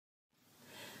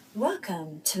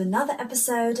Welcome to another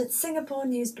episode at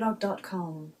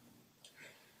SingaporeNewsBlog.com.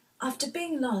 After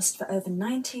being lost for over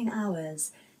 19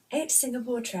 hours, 8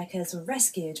 Singapore trekkers were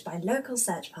rescued by local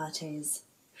search parties.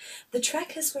 The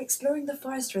trekkers were exploring the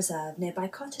forest reserve nearby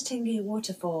Kotatingi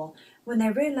waterfall when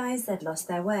they realised they'd lost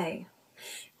their way.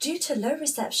 Due to low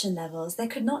reception levels, they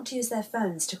could not use their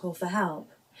phones to call for help.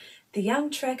 The young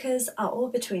trekkers are all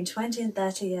between 20 and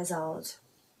 30 years old.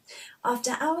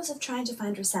 After hours of trying to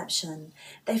find reception,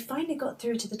 they finally got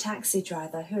through to the taxi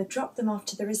driver who had dropped them off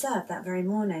to the reserve that very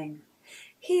morning.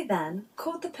 He then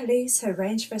called the police, who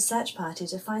arranged for a search party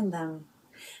to find them.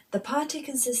 The party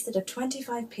consisted of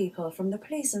 25 people from the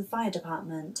police and fire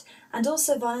department, and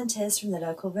also volunteers from the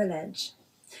local village.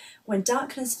 When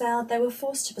darkness fell, they were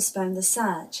forced to postpone the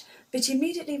search, but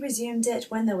immediately resumed it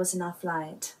when there was enough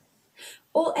light.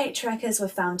 All 8 trekkers were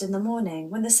found in the morning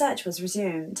when the search was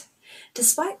resumed.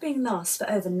 Despite being lost for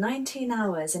over 19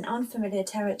 hours in unfamiliar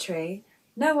territory,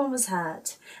 no one was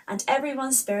hurt, and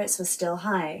everyone's spirits were still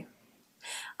high.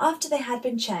 After they had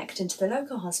been checked into the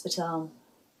local hospital,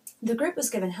 the group was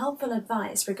given helpful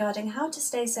advice regarding how to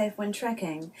stay safe when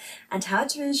trekking and how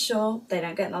to ensure they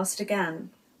don't get lost again.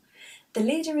 The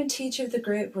leader and teacher of the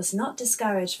group was not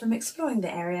discouraged from exploring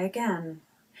the area again.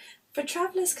 For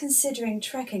travellers considering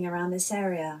trekking around this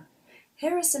area,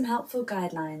 here are some helpful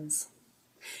guidelines.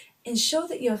 Ensure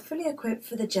that you are fully equipped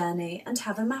for the journey and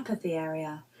have a map of the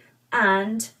area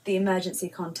and the emergency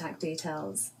contact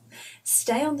details.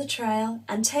 Stay on the trail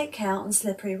and take care on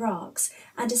slippery rocks,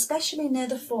 and especially near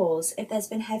the falls if there's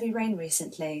been heavy rain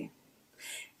recently.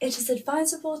 It is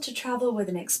advisable to travel with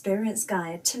an experienced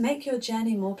guide to make your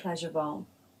journey more pleasurable.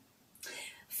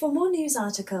 For more news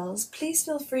articles, please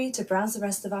feel free to browse the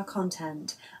rest of our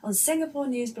content on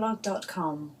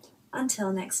SingaporeNewsBlog.com.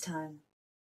 Until next time.